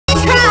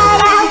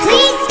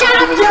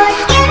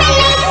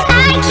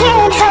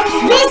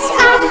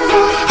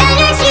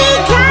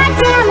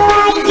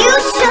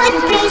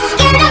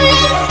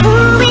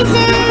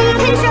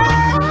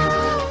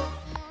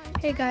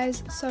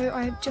guys, so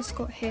I've just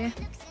got here.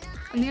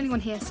 I'm the only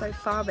one here so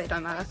far, but it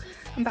don't matter.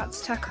 I'm about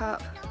to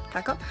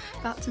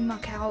about to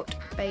muck out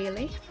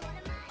Bailey.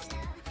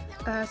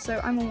 So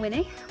I'm on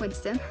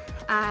Winston,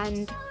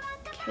 and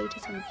Kate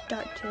is on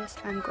Duchess,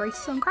 and Grace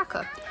is on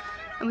Cracker.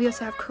 And we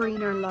also have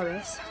Karina and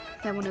Lois.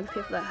 They're one of the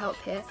people that help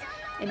here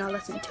in our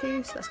lesson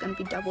 2, so that's going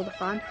to be double the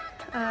fun.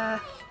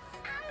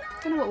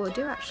 Don't know what we'll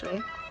do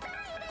actually.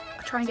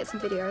 I'll try and get some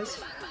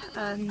videos.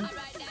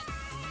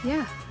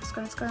 Yeah, let's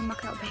go and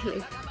muck out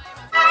Bailey.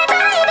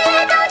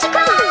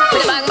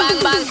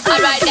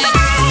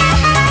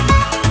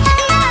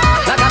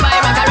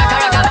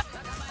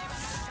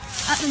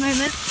 At the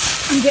moment,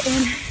 I'm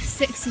getting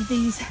 6 of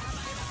these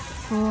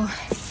for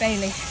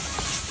Bailey.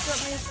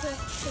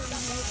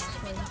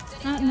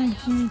 No,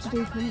 you need to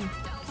do it for me.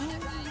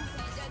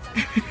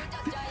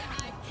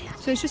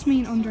 So it's just me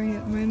and Andre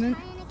at the moment.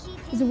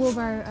 There's a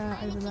wheelbarrow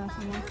over there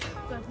somewhere.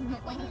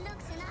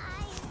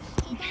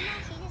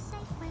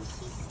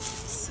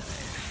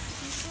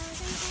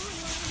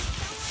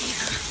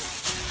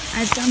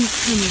 I've done the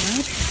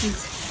homework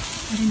because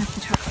I didn't have to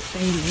tuck up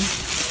Bailey.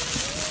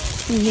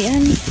 In the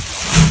end,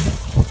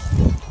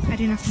 I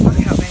didn't have to muck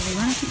out Bailey.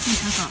 Why do I keep saying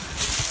tuck up?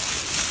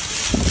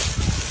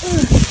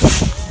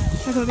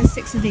 So I've got to get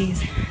 6 of these.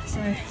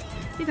 So,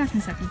 be back in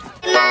a second.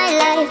 My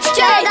life,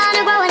 you're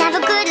gonna grow and have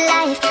a good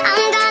life.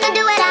 I'm gonna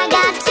do what I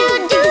got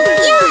to do.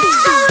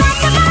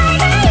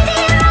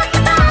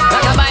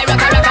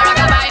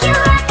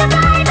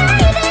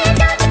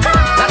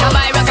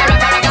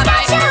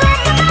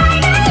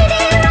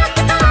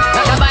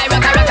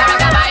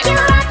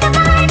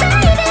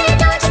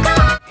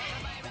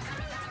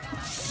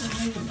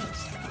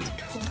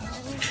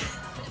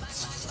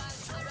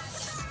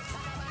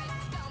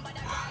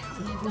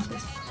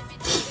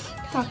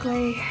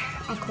 Buckley,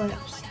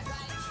 Eclipse,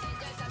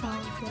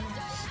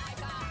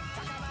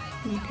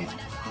 okay,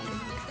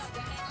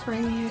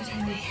 Romeo,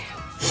 Tony,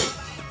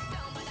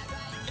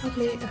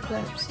 Buckley,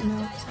 Eclipse, and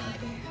Elvis,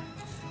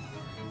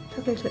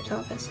 Buckley, Eclipse,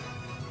 Elvis,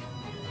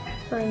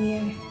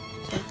 Romeo,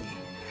 Tony.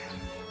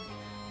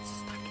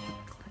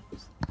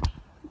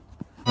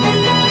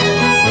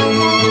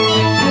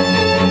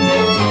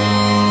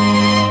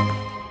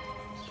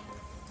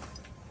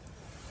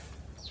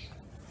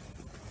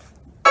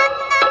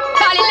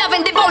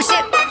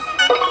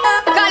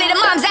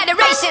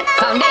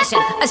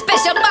 Foundation, a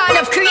special bond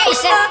of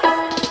creation.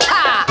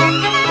 Ah,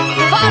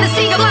 for all the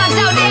single moms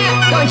out there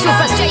going through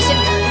frustration.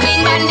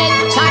 Clean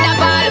Bandit, China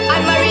Ball,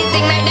 and Marie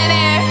thing made them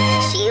air.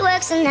 She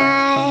works the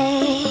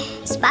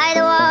nights by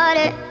the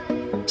water.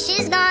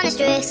 She's gone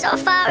astray, so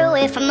far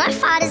away from her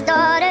father's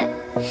daughter.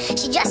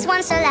 She just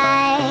wants a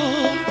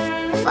life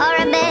for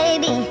a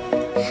baby.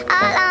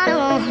 All on her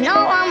own,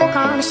 no one will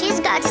come. She's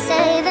got to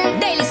save him.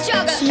 Daily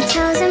struggle. She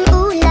tells him,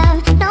 ooh,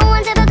 love, no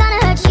one's ever gonna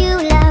hurt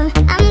you, love.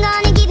 I'm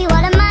gonna give you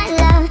all of my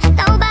love.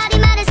 Nobody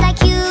matters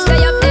like you.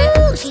 Stay up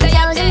there. She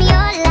tells him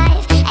your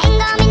life ain't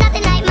gonna be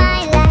nothing like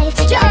my life.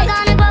 You're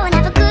gonna grow and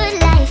have a good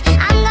life.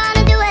 I'm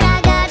gonna do what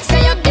I got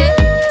to do.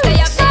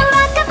 So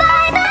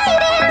rock-a-bye,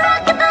 baby,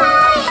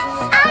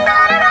 rock-a-bye. I'm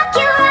gonna rock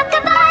you,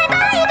 rock-a-bye,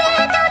 baby,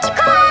 don't you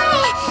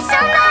cry.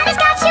 Somebody's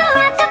got you,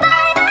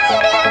 rock-a-bye,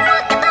 baby,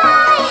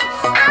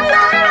 rock-a-bye. I'm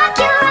gonna rock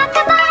you,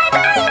 rock-a-bye,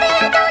 baby,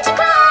 don't you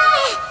cry.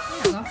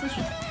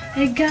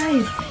 Hey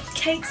guys,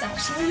 Kate's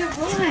actually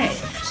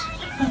arrived.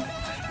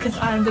 Because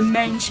I'm the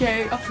main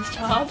show of this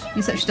child.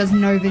 Except she does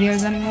no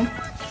videos anymore.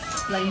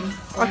 Lame.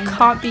 I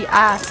can't be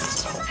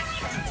asked.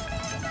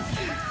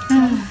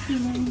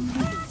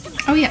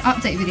 Oh yeah,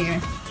 update video.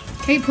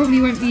 Kate probably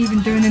won't be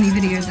even doing any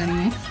videos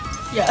anymore.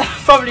 Yeah,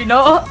 probably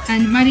not.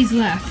 And Maddie's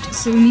left,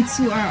 so we need to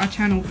sort out our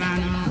channel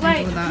banner and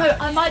Wait, all that. no,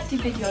 I might do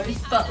videos,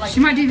 but like... She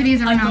might do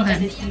videos every I'm now not and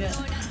then. editing it.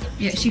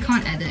 Yeah, she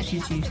can't edit,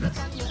 she's useless.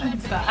 I'm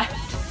bad.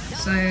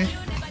 So...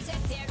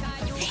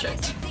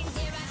 Shit.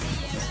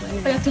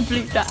 I have to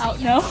bleep that out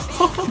now.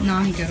 No,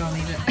 I'm good, I'll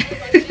leave it.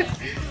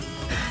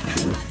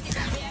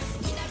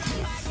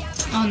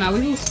 Oh no,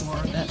 we all swore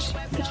a bit.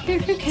 But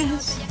who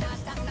cares?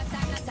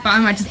 But I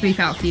might just bleep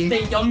out for you.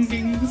 The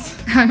youngings.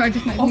 I might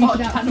just on bleep our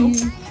it out channel.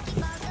 for you.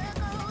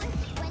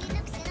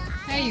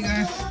 There you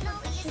go.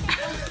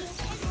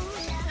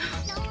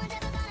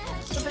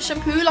 With a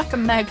shampoo like a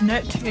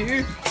magnet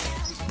too.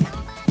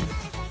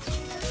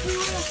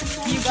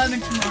 You going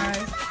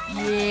tomorrow?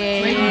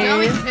 Yeah. Where are you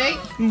going today?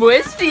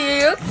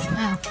 Westfield.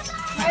 Oh.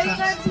 Are you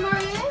going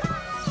tomorrow?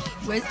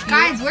 Westfield.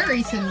 Guys, we're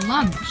eating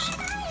lunch.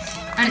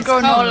 And it's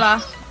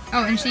granola. cold.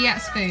 Oh, and she ate a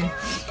spoon.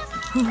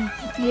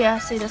 Yeah, I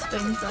see the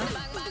spoons there.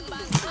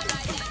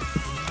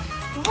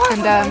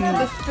 And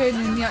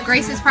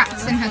Grace is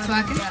practicing her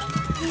twerking.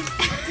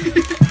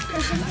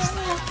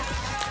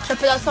 Should I put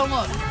that song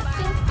on?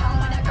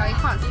 Oh, you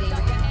can't see me.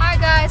 Hi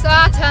guys, so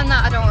I'll turn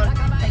that, I don't want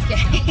to.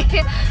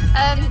 Okay.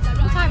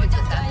 What time is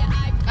it then?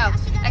 Oh,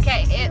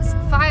 okay, it's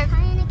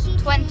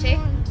 5:20,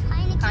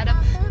 kind of.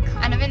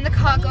 And I'm in the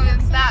car going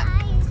back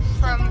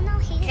from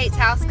Kate's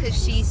house because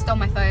she stole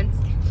my phone.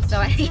 So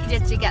I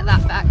needed to get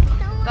that back.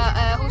 But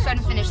all trying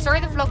to finish. Sorry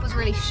the vlog was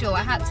really short.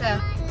 I had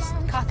to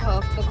cut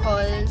off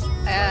because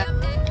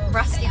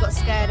Rusty got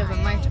scared of a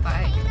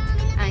motorbike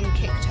and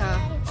kicked her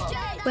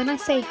off. When I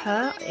say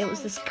her, it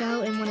was this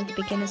girl in one of the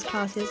beginners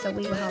classes that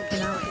we were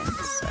helping out in,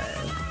 so...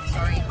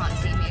 Sorry, you can't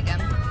see me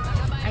again.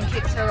 And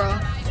kicked her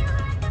off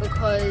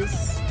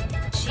because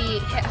she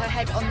hit her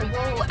head on the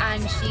wall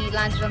and she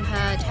landed on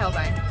her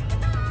tailbone.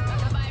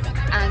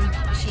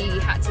 And she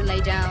had to lay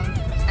down,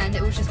 and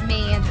it was just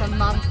me and her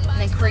mum,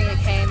 and then Karina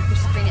came,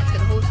 pushed Karina to get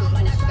the horse, or the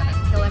horse was going to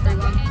kill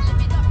everyone.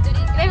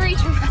 Very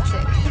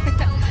traumatic.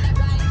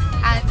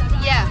 And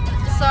yeah,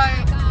 so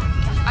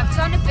I've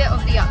done a bit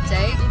of the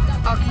update.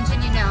 I'll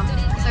continue now.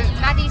 So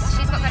Maddie's,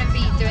 she's not going to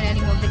be doing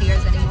any more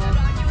videos anymore.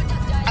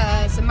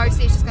 So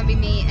mostly it's just going to be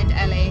me and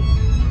Ellie.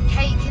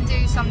 Kate can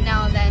do some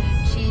now and then.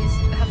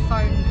 Her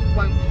phone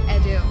won't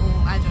edit, or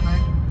I don't know.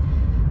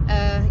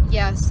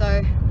 Yeah,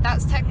 so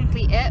that's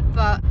technically it,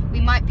 but we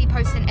might be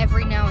posting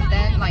every now and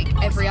then, like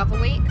every other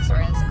week.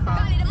 Sorry, there's a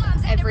car.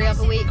 Every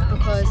other week,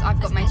 because I've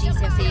got my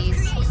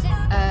GCSEs,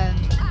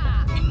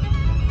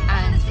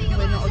 and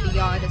we're not at the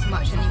yard as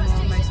much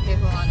anymore. Most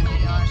people aren't at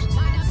the yard.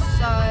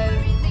 So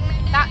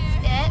that's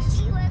it.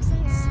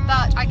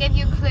 But I gave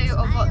you a clue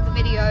of what the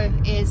video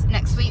is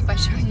next week by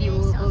showing you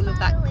all of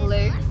that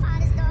glue.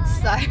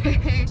 So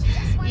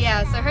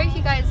yeah, so I hope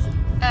you guys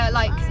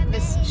like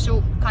this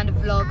short kind of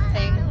vlog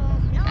thing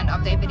and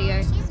update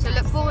video. So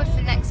look forward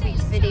for next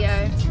week's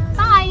video.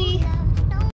 Bye!